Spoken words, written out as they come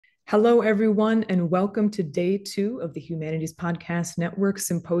Hello, everyone, and welcome to day 2 of the Humanities Podcast Network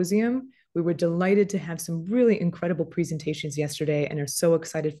Symposium. We were delighted to have some really incredible presentations yesterday and are so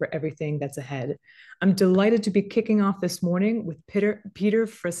excited for everything that's ahead. I'm delighted to be kicking off this morning with Peter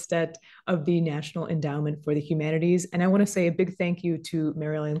Fristedt of the National Endowment for the Humanities. And I want to say a big thank you to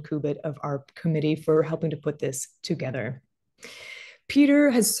Marilyn Kubit of our committee for helping to put this together. Peter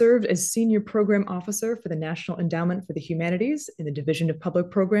has served as Senior Program Officer for the National Endowment for the Humanities in the Division of Public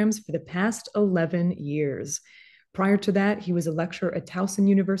Programs for the past 11 years. Prior to that, he was a lecturer at Towson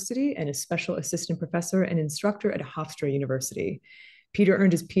University and a special assistant professor and instructor at Hofstra University. Peter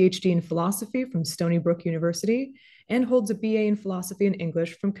earned his PhD in philosophy from Stony Brook University and holds a BA in philosophy and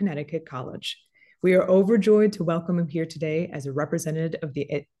English from Connecticut College. We are overjoyed to welcome him here today as a representative of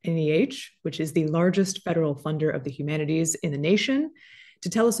the NEH, which is the largest federal funder of the humanities in the nation, to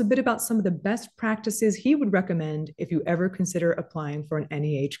tell us a bit about some of the best practices he would recommend if you ever consider applying for an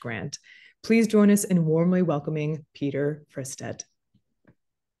NEH grant. Please join us in warmly welcoming Peter Fristedt.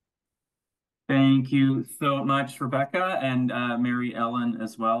 Thank you so much, Rebecca, and Mary Ellen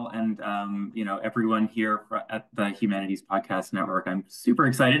as well, and everyone here at the Humanities Podcast Network. I'm super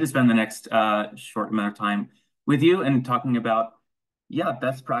excited to spend the next short amount of time with you and talking about,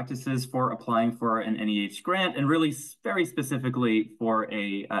 best practices for applying for an NEH grant, and really very specifically for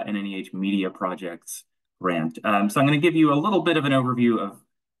an NEH Media Projects grant. So I'm going to give you a little bit of an overview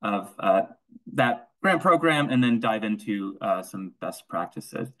of that grant program, and then dive into some best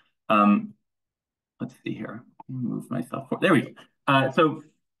practices. Let's see here. Move myself forward. There we go. So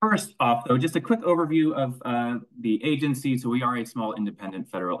first off, though, just a quick overview of the agency. So we are a small independent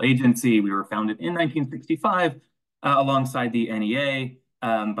federal agency. We were founded in 1965 alongside the NEA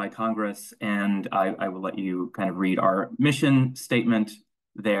by Congress. And I will let you kind of read our mission statement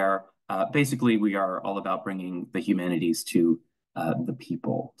there. Basically, we are all about bringing the humanities to the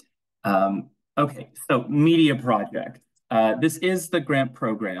people. Okay, so media projects. This is the grant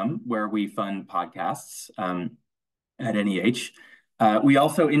program where we fund podcasts at NEH. We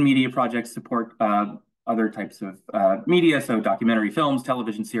also, in media projects, support other types of media, so documentary films,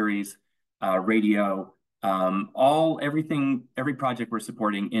 television series, radio, every project we're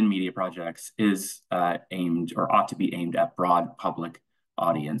supporting in media projects is aimed or ought to be aimed at broad public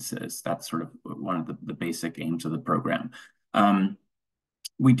audiences. That's sort of one of the basic aims of the program.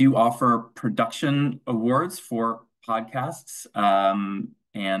 We do offer production awards for podcasts,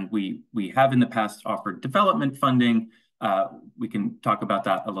 and we have in the past offered development funding. We can talk about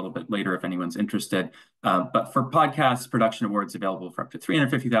that a little bit later if anyone's interested. But for podcasts, production awards available for up to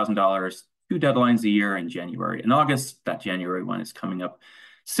 $350,000, 2 deadlines a year in January and August. That January one is coming up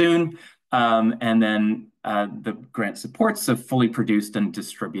soon. And then the grant supports a fully produced and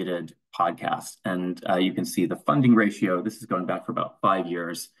distributed podcast. And you can see the funding ratio. This is going back for about 5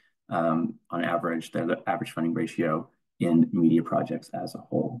 years. On average, the average funding ratio in media projects as a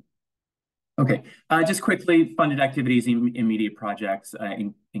whole. Okay, just quickly, funded activities in media projects,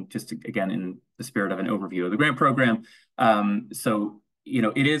 again, in the spirit of an overview of the grant program. So,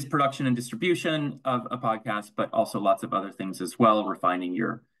 it is production and distribution of a podcast, but also lots of other things as well, refining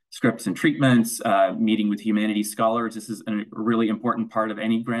your scripts and treatments, meeting with humanities scholars. This is a really important part of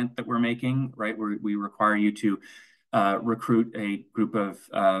any grant that we're making, right? We require you to recruit a group of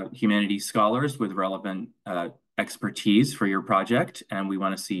humanities scholars with relevant expertise for your project, and we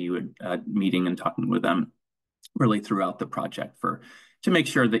want to see you meeting and talking with them really throughout the project to make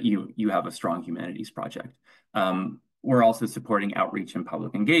sure that you have a strong humanities project. We're also supporting outreach and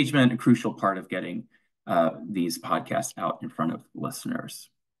public engagement, a crucial part of getting these podcasts out in front of listeners.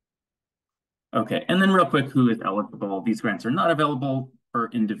 Okay, and then real quick, who is eligible? These grants are not available for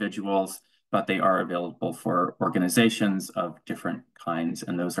individuals, but they are available for organizations of different kinds.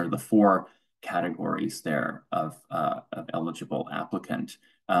 And those are the 4 categories there of eligible applicant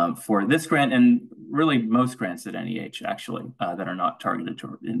for this grant, and really most grants at NEH, actually, that are not targeted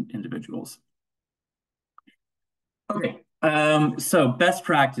to individuals. Okay, so best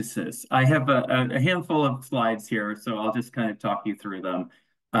practices. I have a handful of slides here, so I'll just kind of talk you through them.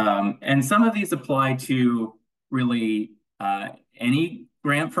 And some of these apply to really any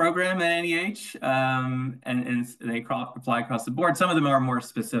grant program at NEH, and they apply across the board. Some of them are more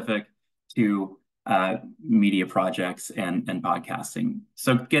specific to media projects and podcasting.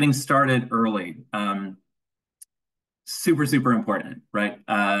 So getting started early, super important, right?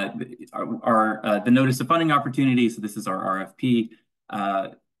 The notice of funding opportunities, so this is our RFP,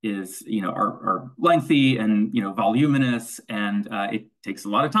 are lengthy and voluminous, and it takes a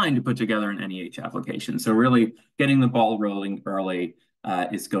lot of time to put together an NEH application. So really getting the ball rolling early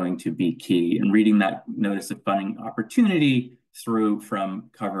is going to be key. And reading that notice of funding opportunity through from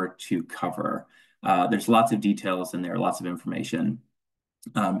cover to cover. There's lots of details in there, lots of information.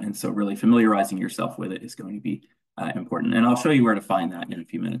 And so really familiarizing yourself with it is going to be important. And I'll show you where to find that in a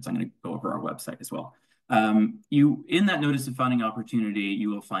few minutes. I'm going to go over our website as well. In that notice of funding opportunity, you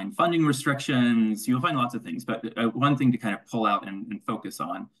will find funding restrictions. You'll find lots of things, but one thing to kind of pull out and focus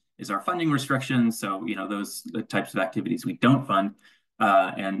on is our funding restrictions. So, those the types of activities we don't fund,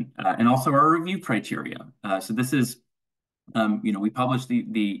 and also our review criteria. So this is, we publish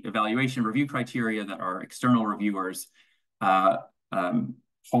the evaluation review criteria that our external reviewers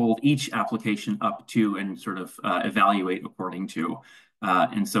hold each application up to and sort of evaluate according to.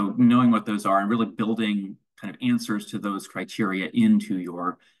 And so knowing what those are and really building kind of answers to those criteria into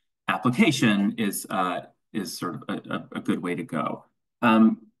your application is sort of a good way to go.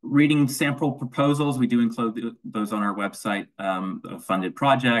 Reading sample proposals, we do include those on our website of funded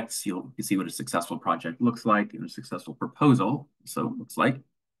projects. You'll see what a successful project looks like and a successful proposal so looks like.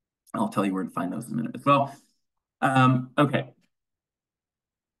 I'll tell you where to find those in a minute as well. Okay.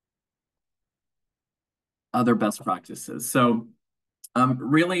 Other best practices. So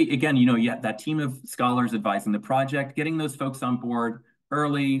really, again, that team of scholars advising the project, getting those folks on board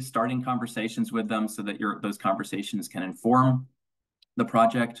early, starting conversations with them so that those conversations can inform the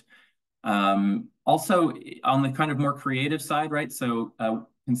project. Also, on the kind of more creative side, right? So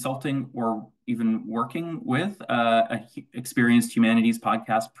consulting or even working with an experienced humanities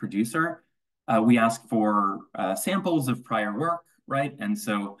podcast producer. We ask for samples of prior work, right? And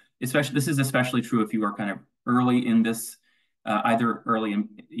so this is especially true if you are kind of early in this, either early in,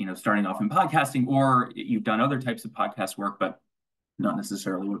 starting off in podcasting, or you've done other types of podcast work, but not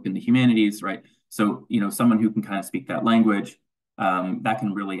necessarily work in the humanities, right? So, someone who can kind of speak that language, that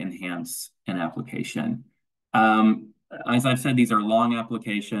can really enhance an application. As I've said, these are long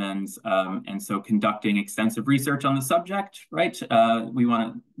applications, and so conducting extensive research on the subject, right? We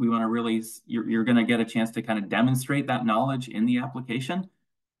want to really, you're going to get a chance to kind of demonstrate that knowledge in the application,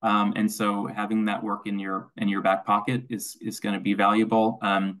 and so having that work in your back pocket is going to be valuable.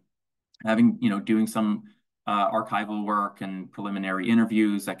 Doing some archival work and preliminary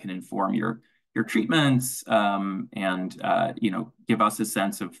interviews that can inform your treatments, and give us a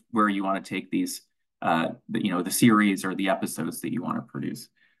sense of where you want to take these. The series or the episodes that you want to produce.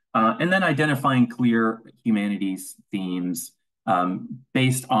 And then identifying clear humanities themes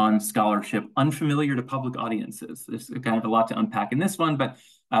based on scholarship unfamiliar to public audiences. There's kind of a lot to unpack in this one, but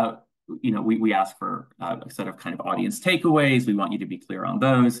we ask for a set of kind of audience takeaways. We want you to be clear on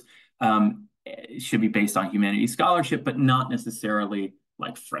those. It should be based on humanities scholarship, but not necessarily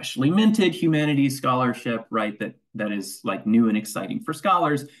like freshly minted humanities scholarship, right? That is like new and exciting for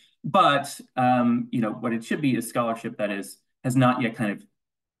scholars. But what it should be is scholarship that has not yet kind of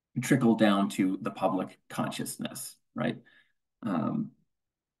trickled down to the public consciousness, right?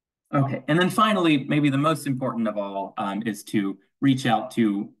 Okay, and then finally, maybe the most important of all is to reach out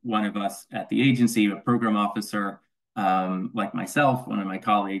to one of us at the agency, a program officer, like myself, one of my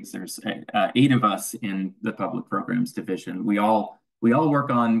colleagues. There's 8 of us in the public programs division. We all work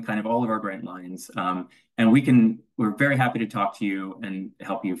on kind of all of our grant lines, and we're very happy to talk to you and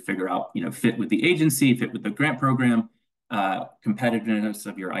help you figure out, fit with the agency, fit with the grant program, competitiveness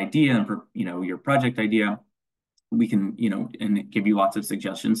of your idea and, your project idea. We can, and give you lots of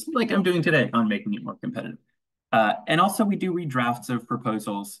suggestions like I'm doing today on making it more competitive. And also we do read drafts of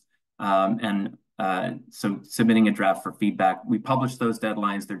proposals, so submitting a draft for feedback. We publish those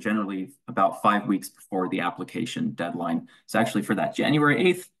deadlines. They're generally about 5 weeks before the application deadline. So actually for that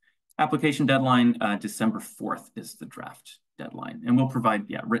January 8th application deadline, December 4th is the draft deadline. And we'll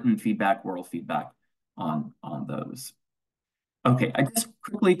provide written feedback, oral feedback on those. Okay, I just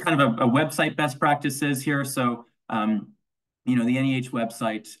quickly kind of a website best practices here. So, the NEH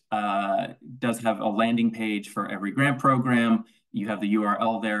website does have a landing page for every grant program. You have the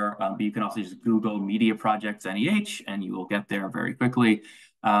URL there, but you can also just Google Media Projects NEH and you will get there very quickly.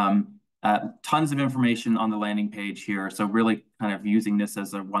 Tons of information on the landing page here. So really kind of using this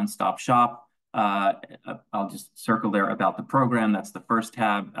as a one-stop shop. I'll just circle there about the program. That's the first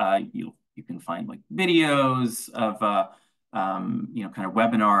tab. You can find like videos of, kind of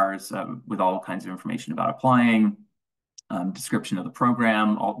webinars with all kinds of information about applying, description of the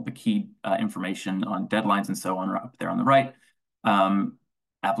program, all the key information on deadlines and so on are up there on the right.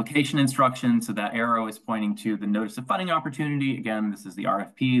 Application instructions, so that arrow is pointing to the notice of funding opportunity. Again, this is the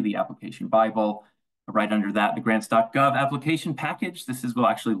RFP, the application Bible. Right under that, the grants.gov application package. This will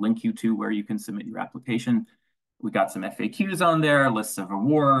actually link you to where you can submit your application. We got some FAQs on there, lists of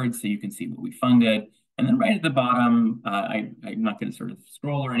awards, so you can see what we funded. And then right at the bottom, I'm not going to sort of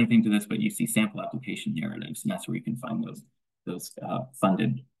scroll or anything to this, but you see sample application narratives, and that's where you can find those.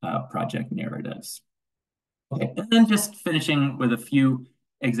 funded project narratives. Okay, and then just finishing with a few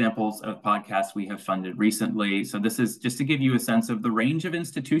examples of podcasts we have funded recently. So this is just to give you a sense of the range of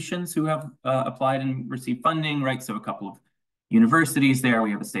institutions who have applied and received funding, right? So a couple of universities there.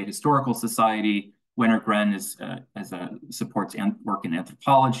 We have a State Historical Society. Wintergren supports work in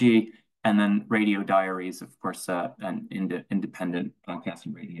anthropology. And then Radio Diaries, of course, an independent podcast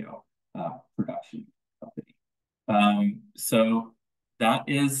and radio production company. So that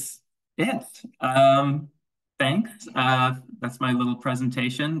is it. Thanks. That's my little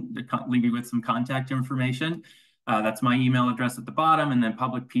presentation to leave you with some contact information. That's my email address at the bottom, and then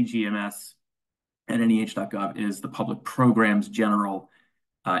public PGMS at NEH.gov is the public programs general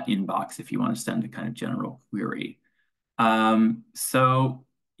inbox if you want to send a kind of general query. So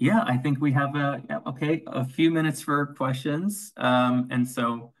yeah, I think we have a few minutes for questions. And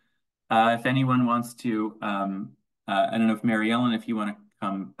so if anyone wants to, I don't know if Mary Ellen, if you want to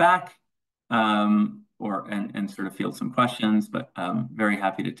come back and sort of field some questions, but very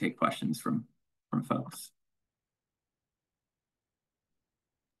happy to take questions from folks.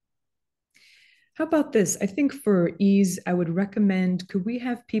 How about this? I think for ease, I would recommend, could we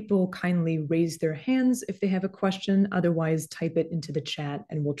have people kindly raise their hands if they have a question? Otherwise, type it into the chat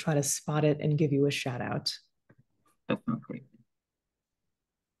and we'll try to spot it and give you a shout out. That's not great.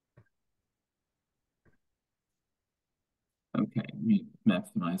 Okay, let me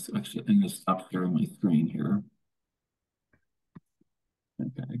maximize. Actually, I'm going to stop sharing my screen here.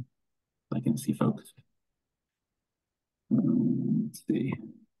 Okay, I can see folks. Let's see.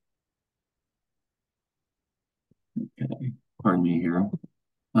 Okay, pardon me here.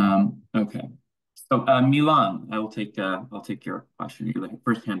 Okay, so Milan, I'll take your question. You're the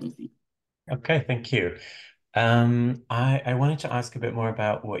first hand I see. Okay, thank you. I wanted to ask a bit more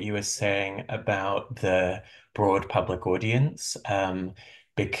about what you were saying about the broad public audience,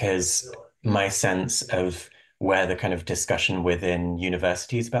 because my sense of where the kind of discussion within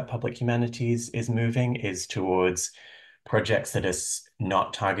universities about public humanities is moving is towards projects that are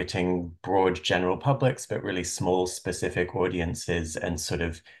not targeting broad general publics, but really small specific audiences and sort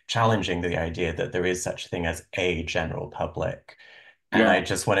of challenging the idea that there is such a thing as a general public. And I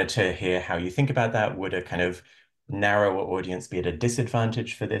just wanted to hear how you think about that. Would a kind of narrower audience be at a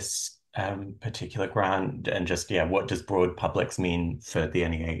disadvantage for this particular grant? And just, what does broad publics mean for the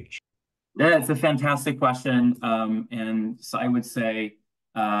NEH? Yeah, it's a fantastic question. And so I would say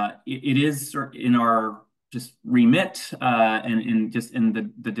it is in our just remit and in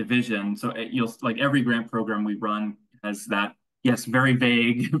the division. So you'll, like every grant program we run has that, yes, very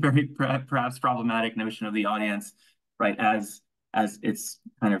vague, very perhaps problematic notion of the audience, right, as it's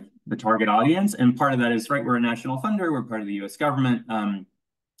kind of the target audience. And part of that is, right, we're a national funder, we're part of the US government. Our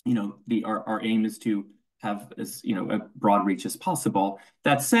aim is to have as a broad reach as possible.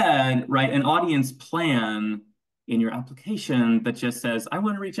 That said, right, an audience plan in your application that just says, I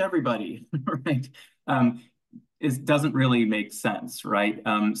want to reach everybody, right, doesn't really make sense, right?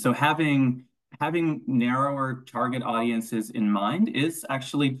 So having narrower target audiences in mind is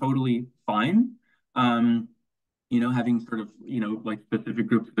actually totally fine. Having sort of, like specific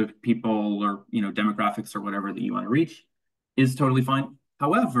groups of people or, demographics or whatever that you want to reach is totally fine.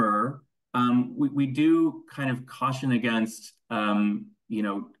 However, we do kind of caution against,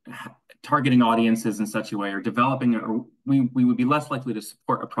 targeting audiences in such a way or developing, or we would be less likely to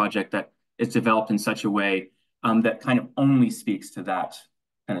support a project that is developed in such a way that kind of only speaks to that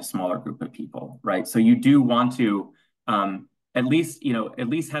kind of smaller group of people, right? So you do want to at least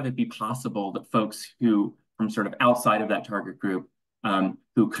have it be possible that folks who from sort of outside of that target group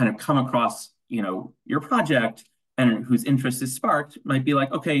who kind of come across, your project and whose interest is sparked might be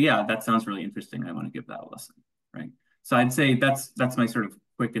like, okay, yeah, that sounds really interesting. I want to give that a listen, right? So I'd say that's my sort of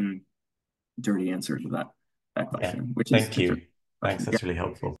quick and dirty answer to that question. Thank you. Thanks, that's really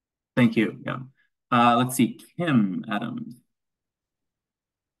helpful. Thank you. Yeah. Let's see, Kim Adams.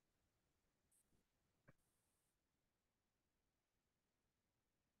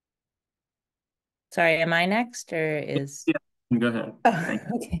 Sorry, am I next or is? Yeah, go ahead. Oh,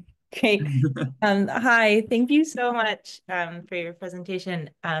 okay, great. Hi, thank you so much for your presentation.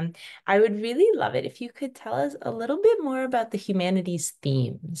 I would really love it if you could tell us a little bit more about the humanities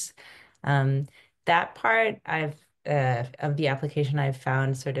themes. That part of the application I've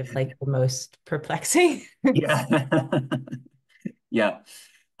found sort of like the most perplexing. Yeah. Yeah.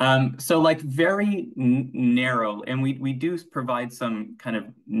 So like very narrow, and we do provide some kind of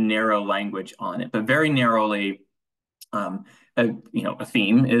narrow language on it, but very narrowly, a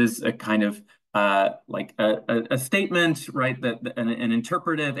theme is a kind of like a statement, right? That an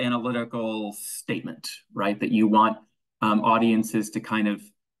interpretive analytical statement, right? That you want audiences to kind of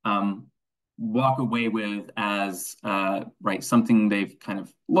walk away with as right, something they've kind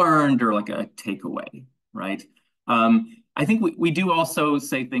of learned or like a takeaway, right? I think we do also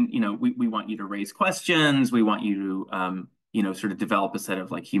say things, we want you to raise questions, we want you to sort of develop a set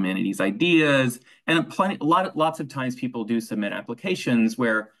of like humanities ideas, and lots of times people do submit applications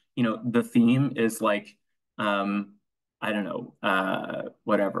where the theme is like I don't know,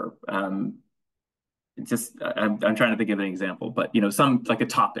 whatever. I'm trying to think of an example, but some like a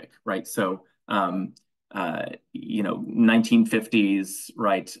topic, right? So 1950s,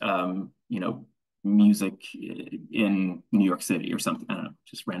 right? Music in New York City or something. I don't know,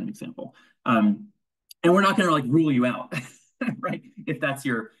 just random example. And we're not going to like rule you out, right? If that's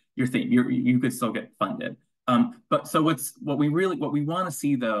your thing, you could still get funded. But so what we want to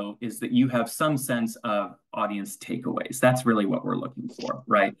see though is that you have some sense of audience takeaways. That's really what we're looking for,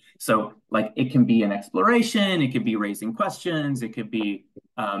 right? So like it can be an exploration, it could be raising questions, it could be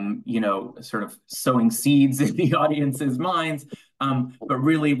sort of sowing seeds in the audience's minds. But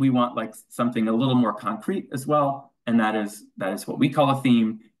really we want like something a little more concrete as well. And that is what we call a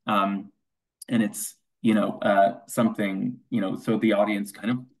theme. And it's something, so the audience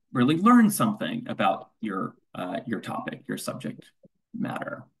kind of really learns something about your topic, your subject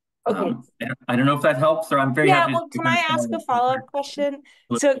matter. Okay. I don't know if that helps, or I'm very happy. Well, can I ask a follow-up question?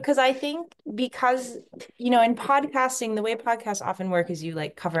 So, because I think because, in podcasting, the way podcasts often work is you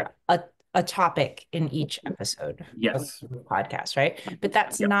like cover a topic in each episode Yes. of the podcast, right? But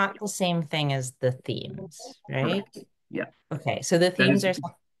that's not the same thing as the themes, right? Correct. Yeah. Okay. So the themes there's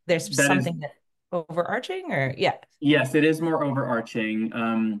something that overarching or yeah. Yes, it is more overarching.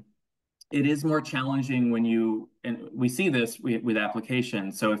 It is more challenging and we see this with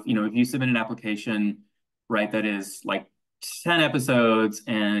applications. So if you submit an application, right, that is like 10 episodes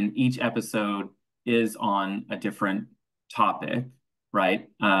and each episode is on a different topic, right?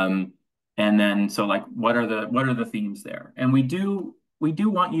 And then so like what are the themes there? And we do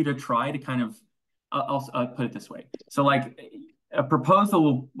want you to try to kind of I'll put it this way. So like a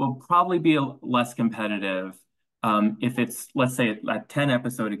proposal will probably be less competitive if it's, let's say, a 10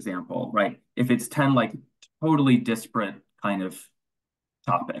 episode example, right? If it's 10 like totally disparate kind of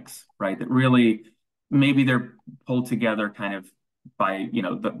topics, right? That really maybe they're pulled together kind of by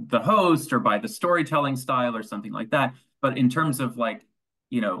the host or by the storytelling style or something like that. But in terms of like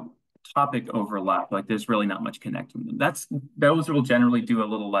topic overlap, like there's really not much connecting them. Those will generally do a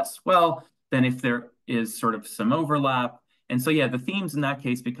little less well than if there is sort of some overlap. And so yeah, the themes in that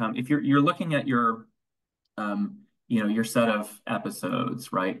case become, if you're looking at your your set of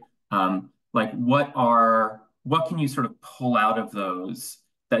episodes, right? Like what can you sort of pull out of those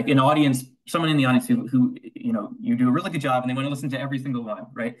that someone in the audience who you do a really good job and they want to listen to every single one,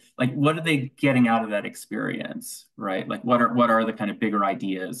 right? Like what are they getting out of that experience, right? Like what are the kind of bigger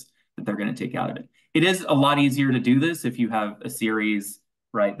ideas that they're going to take out of it? It is a lot easier to do this if you have a series,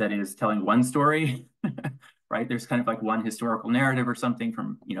 right, that is telling one story, right? There's kind of like one historical narrative or something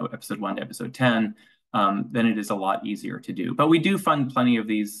from episode 1 to episode 10. Then it is a lot easier to do. But we do fund plenty of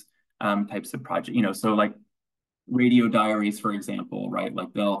these types of projects, so like radio diaries, for example, right?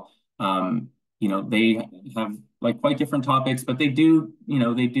 Like they'll, they have like quite different topics, but they do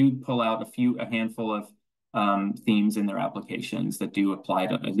pull out a handful of themes in their applications that do apply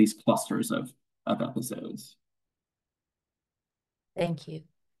to at least clusters of episodes. Thank you.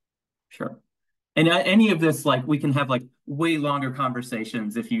 Sure. And any of this, like we can have like way longer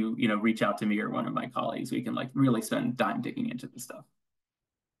conversations if you reach out to me or one of my colleagues. We can like really spend time digging into this stuff.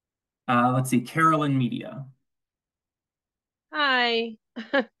 Let's see, Carolyn Media. Hi.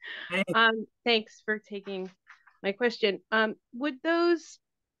 Hey. Thanks for taking my question. Would those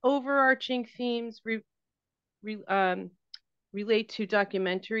overarching themes relate to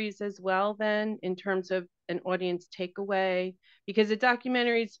documentaries as well then in terms of an audience takeaway? Because a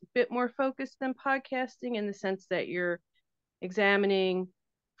documentary is a bit more focused than podcasting in the sense that you're examining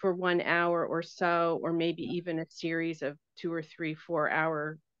for 1 hour or so, or maybe even a series of 2 or 3,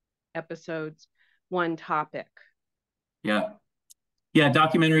 4-hour episodes, one topic. Yeah. Yeah,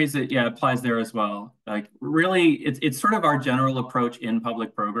 documentaries, applies there as well. Like really, it's sort of our general approach in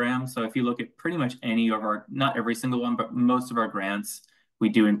public programs. So if you look at pretty much any of not every single one, but most of our grants, we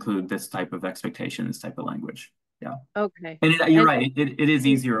do include this type of expectation, this type of language. Yeah. Okay. And you're right, it is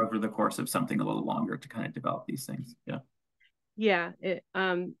easier over the course of something a little longer to kind of develop these things. Yeah. Yeah.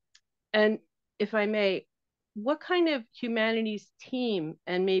 And if I may, what kind of humanities team,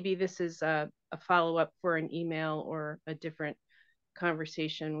 and maybe this is a follow-up for an email or a different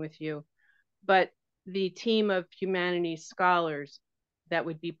conversation with you, but the team of humanities scholars that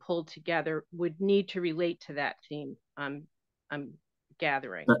would be pulled together would need to relate to that theme. I'm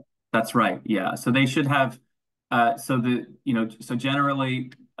gathering. That's right. Yeah. So they should have. So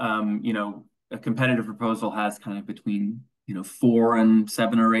generally, a competitive proposal has kind of between 4 and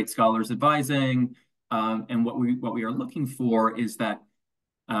 7 or 8 scholars advising, and what we are looking for is that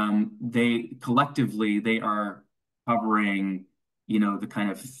they collectively are covering the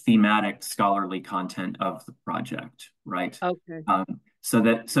kind of thematic scholarly content of the project, right? Okay.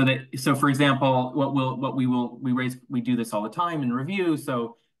 So for example, we do this all the time in review.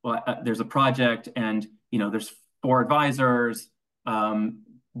 So there's a project and there's 4 advisors,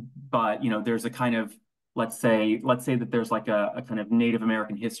 but there's a kind of let's say that there's like a kind of Native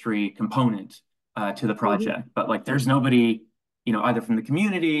American history component to the project, but like there's nobody either from the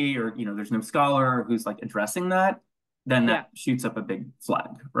community or there's no scholar who's like addressing that, then that shoots up a big flag,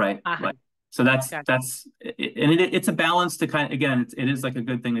 right? Like, so that's it's a balance to kind of, again, it is like a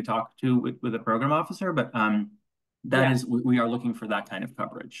good thing to talk to with a program officer, but we are looking for that kind of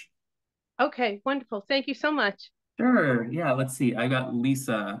coverage. Okay, wonderful. Thank you so much. Sure. Yeah, let's see. I got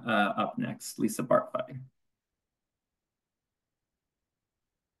Lisa up next. Lisa Bartfei.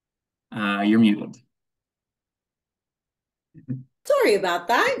 You're muted. Sorry about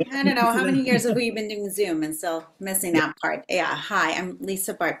that. I don't know how many years have we been doing Zoom and still missing that part. Yeah. Hi, I'm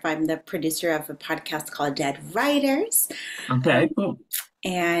Lisa Bartfei. I'm the producer of a podcast called Dead Writers. Okay, cool.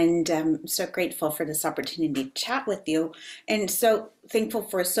 And I'm so grateful for this opportunity to chat with you. And so thankful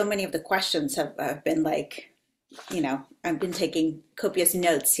for so many of the questions have been like, I've been taking copious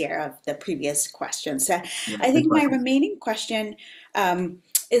notes here of the previous questions. So I think my remaining question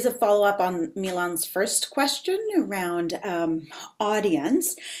is a follow-up on Milan's first question around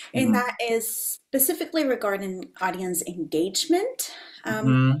audience, and that is specifically regarding audience engagement.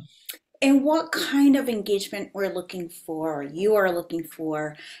 And what kind of engagement we're looking for, or you are looking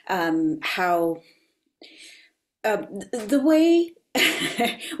for, how the way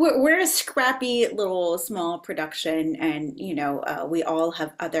we're a scrappy little small production, and we all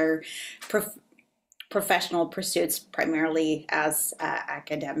have other professional pursuits, primarily as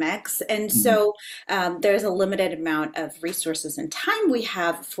academics, and so there's a limited amount of resources and time we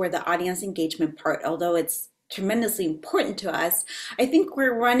have for the audience engagement part, although it's tremendously important to us. I think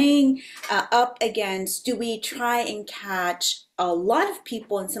we're running up against, do we try and catch a lot of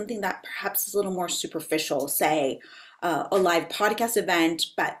people in something that perhaps is a little more superficial, say a live podcast event,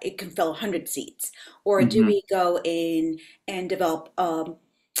 but it can fill 100 seats? Or do we go in and develop a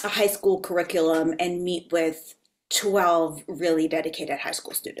high school curriculum and meet with 12 really dedicated high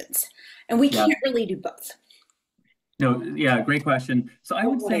school students? And we can't really do both. No, yeah, great question. So I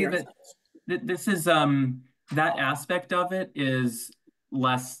would say that this is that aspect of it is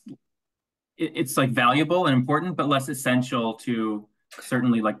less, it's like valuable and important, but less essential to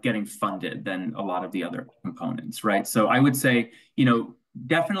certainly like getting funded than a lot of the other components, right? So I would say,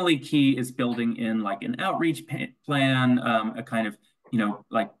 definitely key is building in like an outreach plan, a kind of,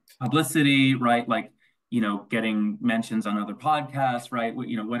 like publicity, right? Like, getting mentions on other podcasts, right?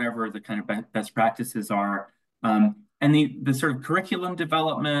 Whatever the kind of best practices are. And the sort of curriculum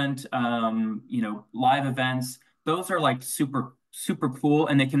development, live events, those are like super, super cool.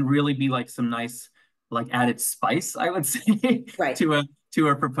 And they can really be like some nice, like added spice, I would say, to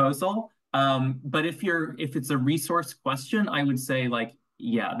a proposal. But if it's a resource question, I would say like,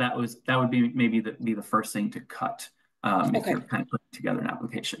 yeah, that would be maybe be the first thing to cut if you're kind of putting together an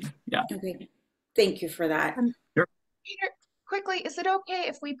application. Yeah. Okay. Thank you for that. Sure. Peter, quickly, is it okay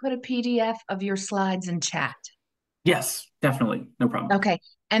if we put a PDF of your slides in chat? Yes, definitely. No problem. Okay.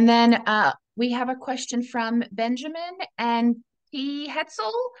 And then we have a question from Benjamin and P.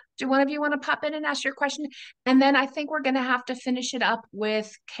 Hetzel. Do one of you want to pop in and ask your question? And then I think we're going to have to finish it up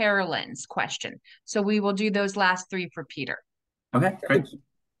with Carolyn's question. So we will do those last 3 for Peter. Okay, great.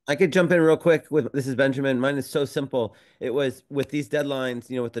 I could jump in real quick this is Benjamin. Mine is so simple. It was with these deadlines,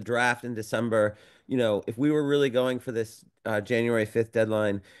 with the draft in December, if we were really going for this January 5th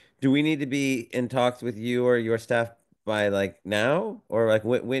deadline, do we need to be in talks with you or your staff by like now, or like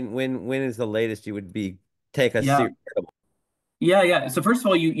when is the latest you would take us seriously? Yeah. So first of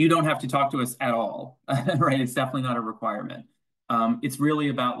all, you don't have to talk to us at all, right? It's definitely not a requirement. It's really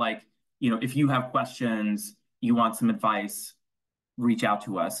about like, if you have questions, you want some advice, reach out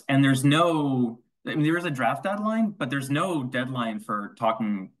to us. And there is a draft deadline, but there's no deadline for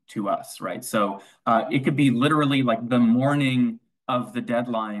talking to us, right? So it could be literally like the morning of the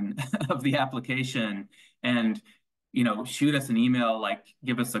deadline of the application, and shoot us an email, like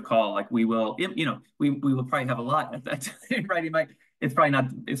give us a call, like we will probably have a lot at that time, right? It's probably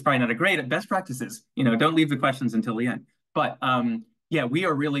not a great best practices, don't leave the questions until the end. But Yeah, we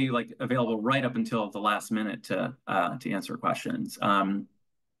are really like available right up until the last minute to answer questions. And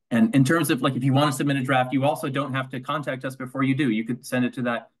in terms of like, if you want to submit a draft, you also don't have to contact us before you do. You could send it to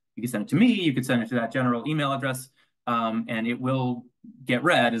that. You could send it to me. You could send it to that general email address, and it will get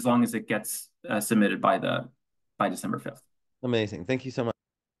read as long as it gets submitted by December 5th. Amazing. Thank you so much.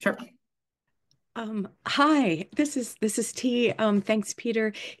 Sure. Hi, this is T. Thanks,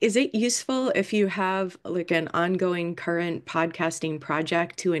 Peter. Is it useful if you have like an ongoing current podcasting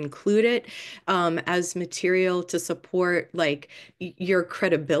project to include it as material to support like your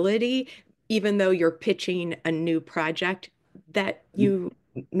credibility, even though you're pitching a new project that you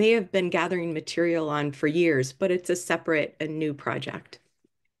may have been gathering material on for years, but it's a separate and new project?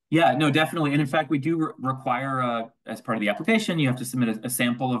 Yeah, no, definitely. And in fact, we do require, as part of the application, you have to submit a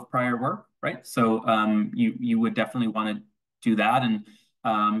sample of prior work, right? So you would definitely want to do that. And,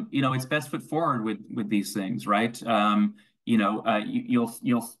 it's best foot forward with these things, right? You'll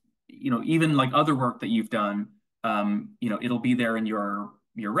even like other work that you've done, it'll be there in your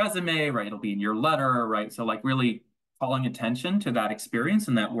resume, right? It'll be in your letter, right? So like really calling attention to that experience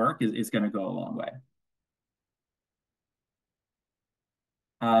and that work is going to go a long way.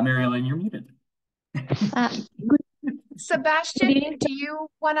 Mary Ellen, you're muted. Sebastian, do you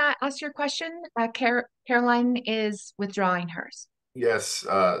want to ask your question? Caroline is withdrawing hers. Yes,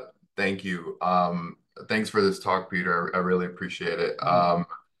 thank you. Thanks for this talk, Peter. I really appreciate it.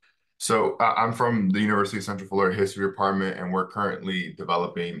 So I'm from the University of Central Florida History Department, and we're currently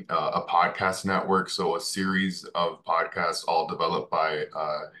developing a podcast network. So a series of podcasts all developed by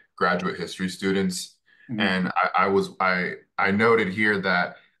graduate history students. And I noted here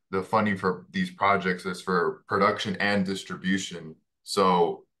that the funding for these projects is for production and distribution.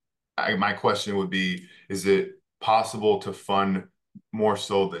 So my question would be, is it possible to fund more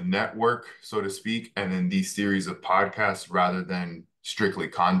so the network, so to speak, and then these series of podcasts rather than strictly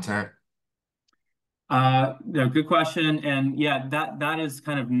content? No, good question. And yeah, that is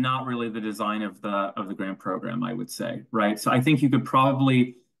kind of not really the design of the grant program, I would say, right? So I think you could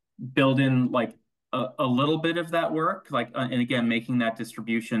probably build in like a little bit of that work, like, and again, making that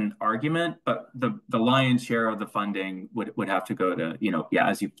distribution argument, but the lion's share of the funding would have to go to,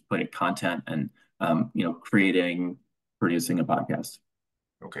 as you put it, content and, producing a podcast.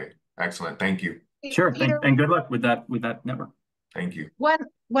 Okay, excellent. Thank you. Sure, Peter, and good luck with that network. Thank you. One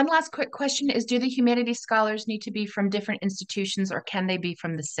last quick question is, do the humanities scholars need to be from different institutions, or can they be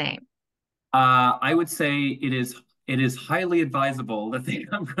from the same? I would say it is highly advisable that they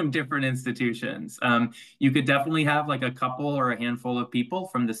come from different institutions. You could definitely have like a couple or a handful of people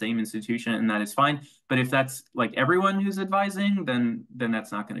from the same institution, and that is fine. But if that's like everyone who's advising, then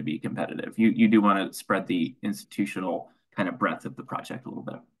that's not going to be competitive. You do want to spread the institutional kind of breadth of the project a little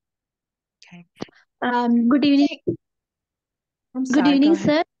bit. Okay. Good evening. I'm Good sorry, evening, go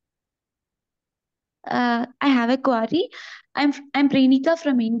ahead. sir. I have a query. I'm Prenika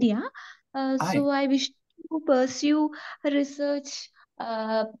from India. Hi. So I wish to pursue research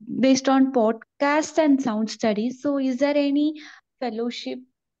based on podcast and sound studies. So is there any fellowship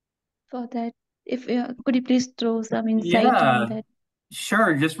for that? If could you please throw some insight on that?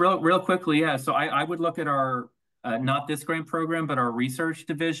 Sure. Just real quickly. Yeah. So I would look at our, not this grant program, but our research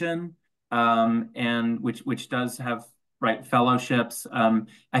division, and which does have, right, fellowships.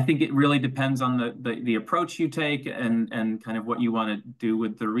 I think it really depends on the approach you take and kind of what you want to do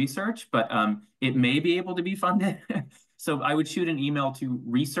with the research, but it may be able to be funded. So I would shoot an email to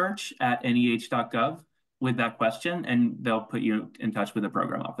research@neh.gov with that question, and they'll put you in touch with a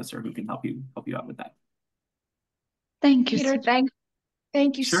program officer who can help you out with that. Thank you, Peter, sir.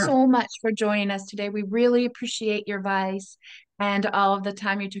 thank you Sure. so much for joining us today. We really appreciate your advice and all of the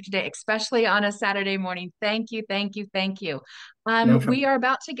time you took today, especially on a Saturday morning. Thank you, thank you, thank you. No problem. We are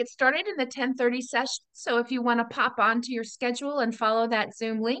about to get started in the 10:30 session. So if you want to pop onto your schedule and follow that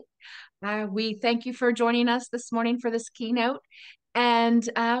Zoom link, we thank you for joining us this morning for this keynote. And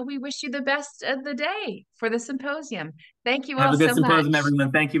we wish you the best of the day for the symposium. Thank you all so much. Have a good symposium,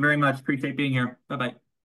 everyone. Thank you very much. Appreciate being here. Bye-bye.